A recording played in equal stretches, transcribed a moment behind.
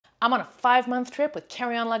I'm on a 5-month trip with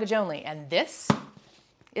carry-on luggage only, and this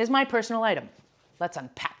is my personal item. Let's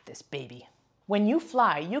unpack this baby. When you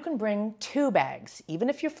fly, you can bring 2 bags, even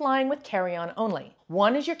if you're flying with carry-on only.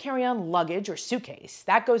 One is your carry-on luggage or suitcase.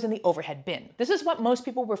 That goes in the overhead bin. This is what most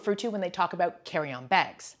people refer to when they talk about carry-on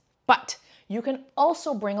bags. But you can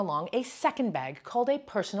also bring along a second bag called a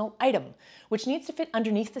personal item, which needs to fit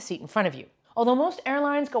underneath the seat in front of you. Although most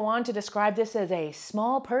airlines go on to describe this as a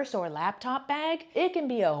small purse or laptop bag, it can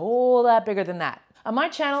be a whole lot bigger than that. On my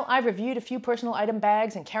channel, I've reviewed a few personal item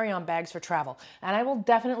bags and carry-on bags for travel, and I will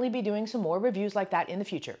definitely be doing some more reviews like that in the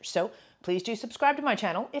future. So please do subscribe to my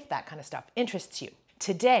channel if that kind of stuff interests you.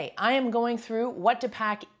 Today, I am going through what to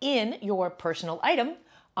pack in your personal item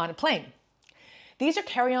on a plane. These are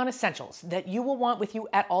carry-on essentials that you will want with you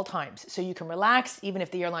at all times, so you can relax even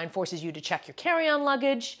if the airline forces you to check your carry-on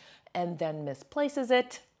luggage and then misplaces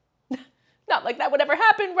it. Not like that would ever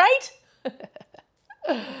happen, right?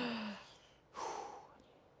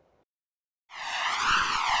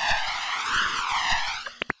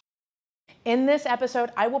 In this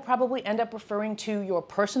episode, I will probably end up referring to your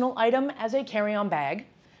personal item as a carry-on bag,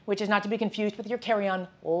 which is not to be confused with your carry-on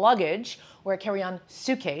luggage or a carry-on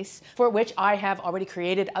suitcase, for which I have already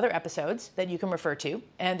created other episodes that you can refer to,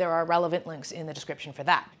 and there are relevant links in the description for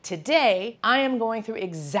that. Today, I am going through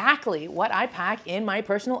exactly what I pack in my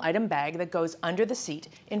personal item bag that goes under the seat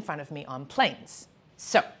in front of me on planes.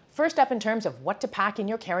 So, first up in terms of what to pack in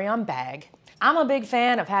your carry-on bag, I'm a big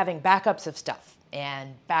fan of having backups of stuff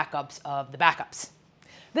and backups of the backups.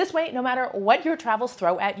 This way, no matter what your travels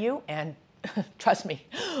throw at you, and trust me,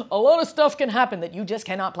 a lot of stuff can happen that you just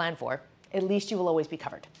cannot plan for, at least you will always be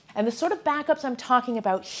covered. And the sort of backups I'm talking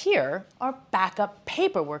about here are backup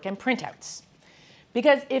paperwork and printouts.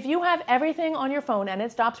 Because if you have everything on your phone and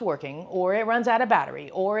it stops working, or it runs out of battery,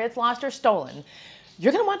 or it's lost or stolen,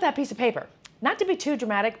 you're gonna want that piece of paper. Not to be too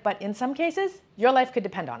dramatic, but in some cases, your life could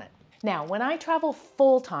depend on it. Now, when I travel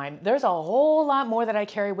full-time, there's a whole lot more that I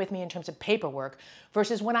carry with me in terms of paperwork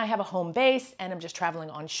versus when I have a home base and I'm just traveling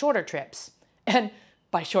on shorter trips. And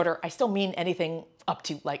by shorter, I still mean anything up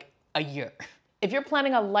to like a year. If you're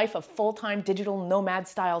planning a life of full-time digital nomad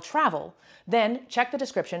style travel, then check the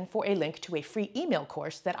description for a link to a free email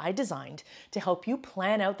course that I designed to help you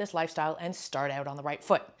plan out this lifestyle and start out on the right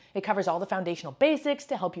foot. It covers all the foundational basics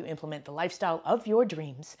to help you implement the lifestyle of your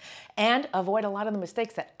dreams and avoid a lot of the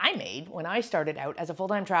mistakes that I made when I started out as a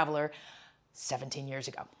full-time traveler 17 years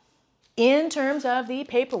ago. In terms of the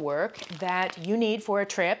paperwork that you need for a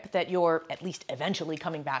trip that you're at least eventually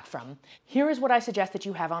coming back from, here is what I suggest that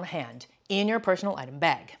you have on hand in your personal item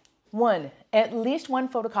bag. 1, at least 1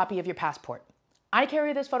 photocopy of your passport. I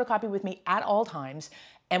carry this photocopy with me at all times,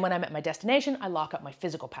 and when I'm at my destination, I lock up my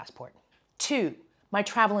physical passport. 2, my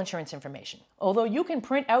travel insurance information. Although you can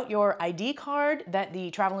print out your ID card that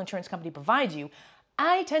the travel insurance company provides you,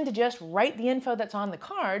 I tend to just write the info that's on the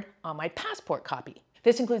card on my passport copy.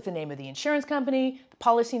 This includes the name of the insurance company, the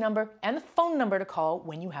policy number, and the phone number to call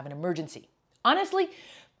when you have an emergency. Honestly,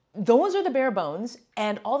 those are the bare bones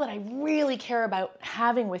and all that I really care about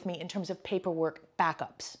having with me in terms of paperwork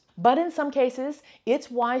backups. But in some cases,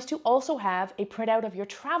 it's wise to also have a printout of your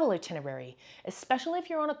travel itinerary, especially if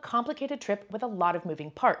you're on a complicated trip with a lot of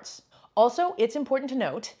moving parts. Also, it's important to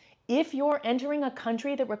note, if you're entering a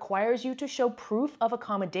country that requires you to show proof of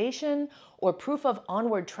accommodation or proof of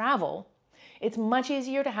onward travel, it's much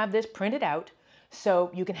easier to have this printed out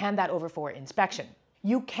so you can hand that over for inspection.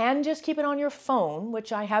 You can just keep it on your phone,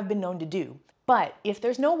 which I have been known to do. But if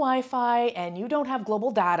there's no Wi-Fi and you don't have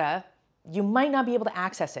global data, you might not be able to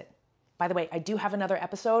access it. By the way, I do have another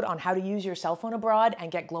episode on how to use your cell phone abroad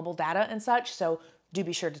and get global data and such, so do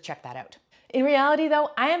be sure to check that out. In reality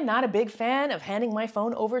though, I am not a big fan of handing my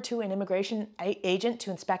phone over to an immigration agent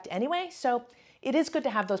to inspect anyway, so it is good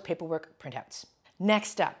to have those paperwork printouts.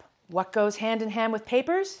 Next up, what goes hand in hand with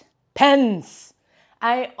papers? Pens!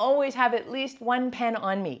 I always have at least 1 pen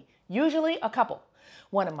on me, usually a couple.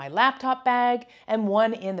 1 in my laptop bag and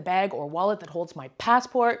 1 in the bag or wallet that holds my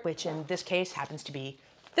passport, which in this case happens to be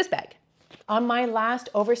this bag. On my last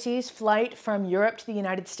overseas flight from Europe to the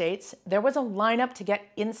United States, there was a lineup to get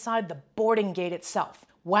inside the boarding gate itself.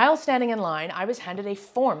 While standing in line, I was handed a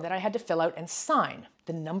form that I had to fill out and sign.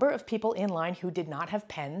 The number of people in line who did not have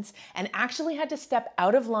pens and actually had to step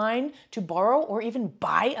out of line to borrow or even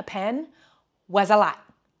buy a pen was a lot.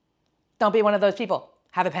 Don't be one of those people.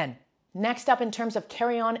 Have a pen. Next up in terms of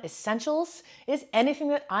carry-on essentials is anything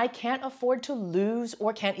that I can't afford to lose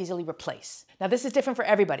or can't easily replace. Now this is different for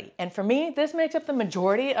everybody, and for me, this makes up the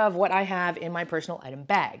majority of what I have in my personal item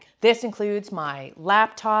bag. This includes my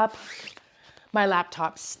laptop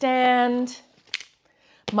stand,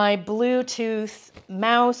 my Bluetooth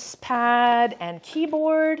mouse pad and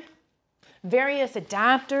keyboard, various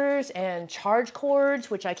adapters and charge cords,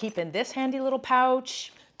 which I keep in this handy little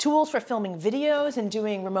pouch, tools for filming videos and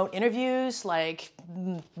doing remote interviews like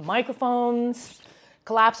microphones,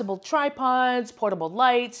 collapsible tripods, portable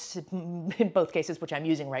lights, in both cases which I'm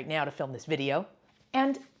using right now to film this video.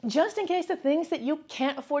 And just in case the things that you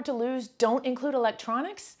can't afford to lose don't include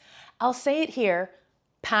electronics, I'll say it here,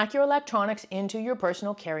 pack your electronics into your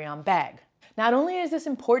personal carry-on bag. Not only is this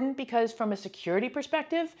important because from a security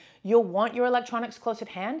perspective, you'll want your electronics close at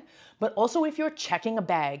hand, but also if you're checking a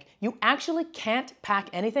bag, you actually can't pack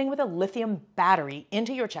anything with a lithium battery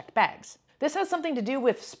into your checked bags. This has something to do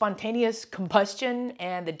with spontaneous combustion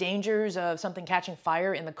and the dangers of something catching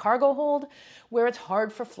fire in the cargo hold, where it's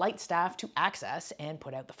hard for flight staff to access and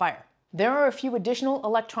put out the fire. There are a few additional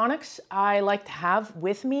electronics I like to have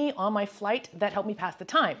with me on my flight that help me pass the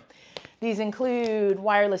time. These include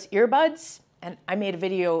wireless earbuds, and I made a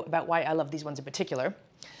video about why I love these ones in particular.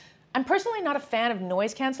 I'm personally not a fan of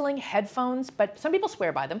noise canceling headphones, but some people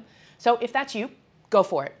swear by them. So if that's you, go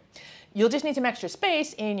for it. You'll just need some extra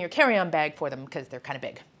space in your carry-on bag for them because they're kind of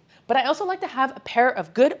big. But I also like to have a pair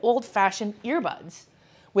of good old-fashioned earbuds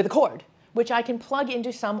with a cord, which I can plug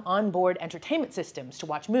into some onboard entertainment systems to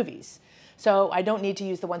watch movies. So I don't need to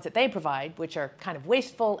use the ones that they provide, which are kind of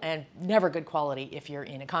wasteful and never good quality if you're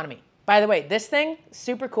in economy. By the way, this thing,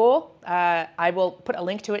 super cool. I will put a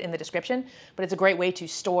link to it in the description, but it's a great way to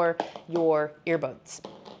store your earbuds.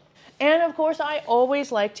 And of course, I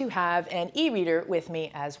always like to have an e-reader with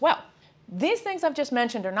me as well. These things I've just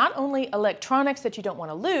mentioned are not only electronics that you don't want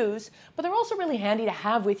to lose, but they're also really handy to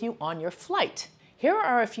have with you on your flight. Here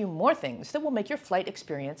are a few more things that will make your flight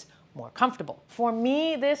experience more comfortable. For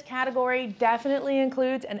me, this category definitely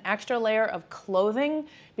includes an extra layer of clothing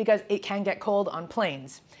because it can get cold on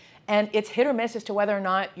planes. And it's hit or miss as to whether or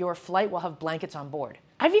not your flight will have blankets on board.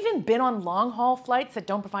 I've even been on long haul flights that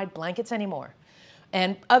don't provide blankets anymore,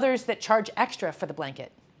 and others that charge extra for the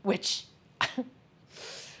blanket, which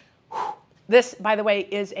this, by the way,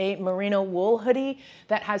 is a merino wool hoodie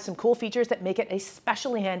that has some cool features that make it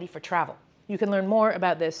especially handy for travel. You can learn more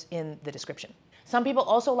about this in the description. Some people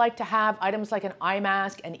also like to have items like an eye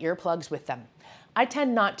mask and earplugs with them. I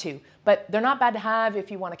tend not to, but they're not bad to have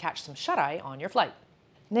if you want to catch some shut-eye on your flight.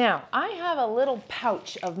 Now, I have a little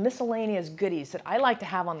pouch of miscellaneous goodies that I like to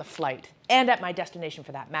have on the flight, and at my destination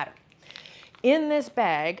for that matter. In this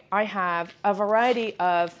bag, I have a variety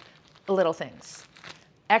of little things.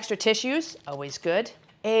 Extra tissues, always good.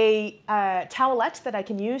 A towelette that I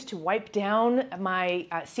can use to wipe down my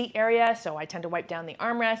seat area, so I tend to wipe down the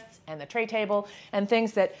armrests and the tray table and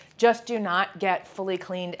things that just do not get fully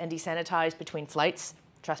cleaned and desanitized between flights.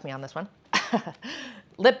 Trust me on this one.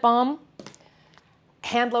 Lip balm,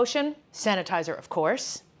 hand lotion, sanitizer, of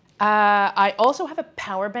course. I also have a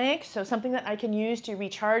power bank, so something that I can use to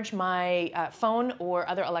recharge my phone or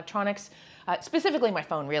other electronics, specifically my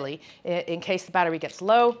phone really, in case the battery gets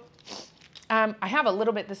low. I have a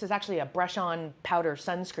little bit, this is actually a brush-on powder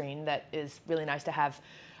sunscreen that is really nice to have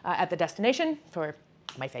at the destination for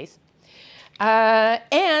my face.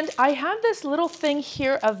 And I have this little thing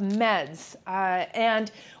here of meds.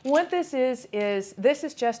 And what this is this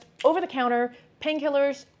is just over-the-counter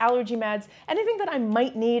painkillers, allergy meds, anything that I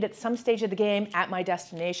might need at some stage of the game at my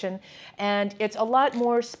destination. And it's a lot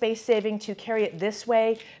more space-saving to carry it this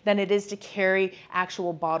way than it is to carry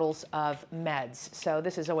actual bottles of meds. So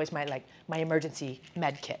this is always my emergency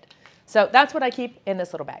med kit. So that's what I keep in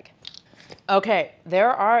this little bag. Okay, there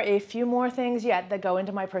are a few more things yet that go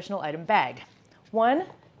into my personal item bag. One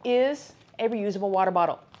is a reusable water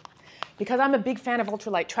bottle. Because I'm a big fan of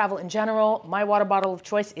ultralight travel in general, my water bottle of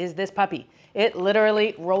choice is this puppy. It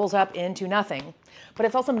literally rolls up into nothing, but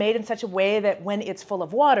it's also made in such a way that when it's full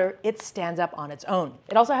of water, it stands up on its own.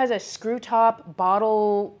 It also has a screw top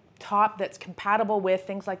bottle top that's compatible with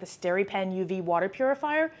things like the SteriPen UV water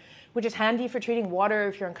purifier, which is handy for treating water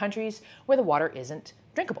if you're in countries where the water isn't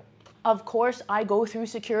drinkable. Of course, I go through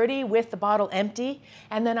security with the bottle empty,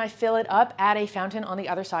 and then I fill it up at a fountain on the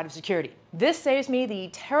other side of security. This saves me the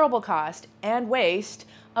terrible cost and waste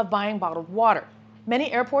of buying bottled water.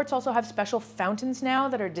 Many airports also have special fountains now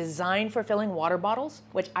that are designed for filling water bottles,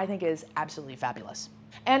 which I think is absolutely fabulous.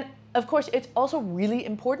 And of course, it's also really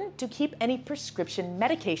important to keep any prescription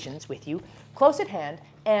medications with you close at hand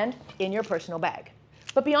and in your personal bag.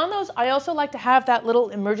 But beyond those, I also like to have that little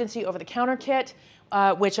emergency over-the-counter kit,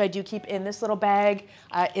 which I do keep in this little bag.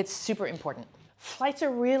 It's super important. Flights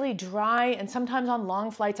are really dry, and sometimes on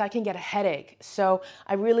long flights I can get a headache, so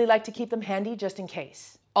I really like to keep them handy just in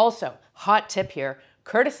case. Also, hot tip here,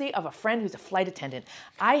 courtesy of a friend who's a flight attendant,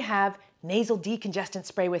 I have nasal decongestant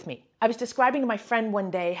spray with me. I was describing to my friend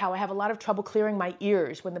one day how I have a lot of trouble clearing my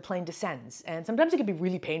ears when the plane descends, and sometimes it can be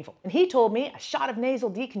really painful. And he told me a shot of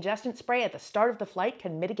nasal decongestant spray at the start of the flight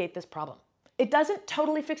can mitigate this problem. It doesn't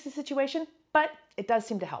totally fix the situation, but it does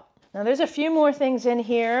seem to help. Now there's a few more things in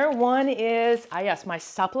here. One is, yes, my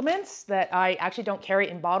supplements that I actually don't carry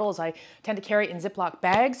in bottles. I tend to carry in Ziploc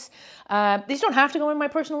bags. These don't have to go in my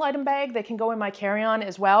personal item bag. They can go in my carry-on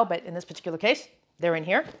as well, but in this particular case, they're in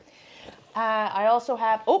here. I also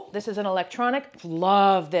have, this is an electronic.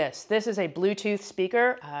 Love this. This is a Bluetooth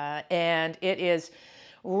speaker, and it is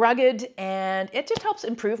rugged, and it just helps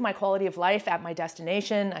improve my quality of life at my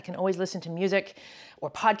destination. I can always listen to music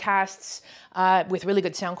or podcasts with really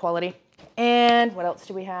good sound quality. And what else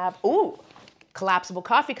do we have? Collapsible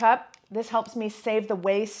coffee cup. This helps me save the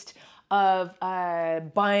waste of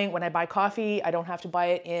when I buy coffee. I don't have to buy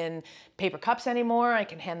it in paper cups anymore. I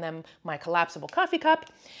can hand them my collapsible coffee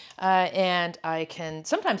cup, and I can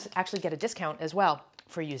sometimes actually get a discount as well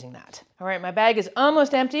for using that. All right, my bag is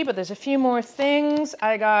almost empty, but there's a few more things.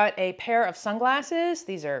 I got a pair of sunglasses.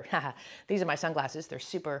 These are my sunglasses. They're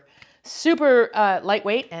super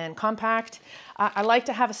lightweight and compact. I like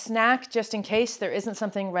to have a snack just in case there isn't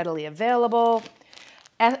something readily available.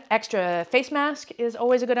 Extra face mask is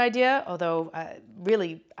always a good idea, although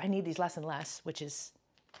really I need these less and less, which is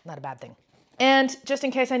not a bad thing. And just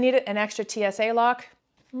in case I need it, an extra TSA lock.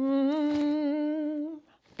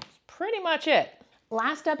 Pretty much it.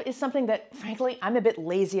 Last up is something that, frankly, I'm a bit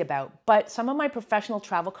lazy about, but some of my professional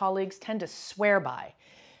travel colleagues tend to swear by,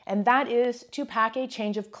 and that is to pack a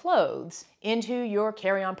change of clothes into your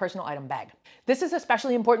carry-on personal item bag. This is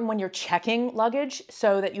especially important when you're checking luggage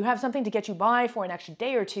so that you have something to get you by for an extra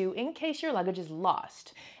day or two in case your luggage is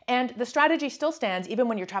lost. And the strategy still stands even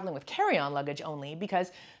when you're traveling with carry-on luggage only,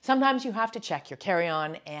 because sometimes you have to check your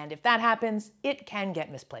carry-on, and if that happens, it can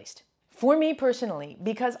get misplaced. For me personally,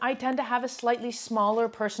 because I tend to have a slightly smaller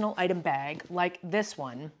personal item bag like this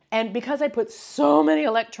one, and because I put so many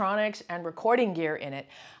electronics and recording gear in it,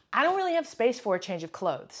 I don't really have space for a change of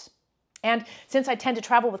clothes. And since I tend to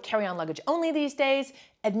travel with carry-on luggage only these days,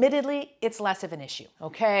 admittedly, it's less of an issue.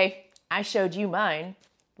 Okay, I showed you mine.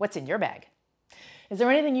 What's in your bag? Is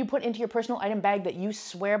there anything you put into your personal item bag that you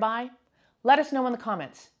swear by? Let us know in the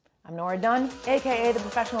comments. I'm Nora Dunn, aka the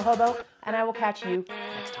Professional Hobo, and I will catch you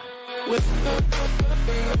next time.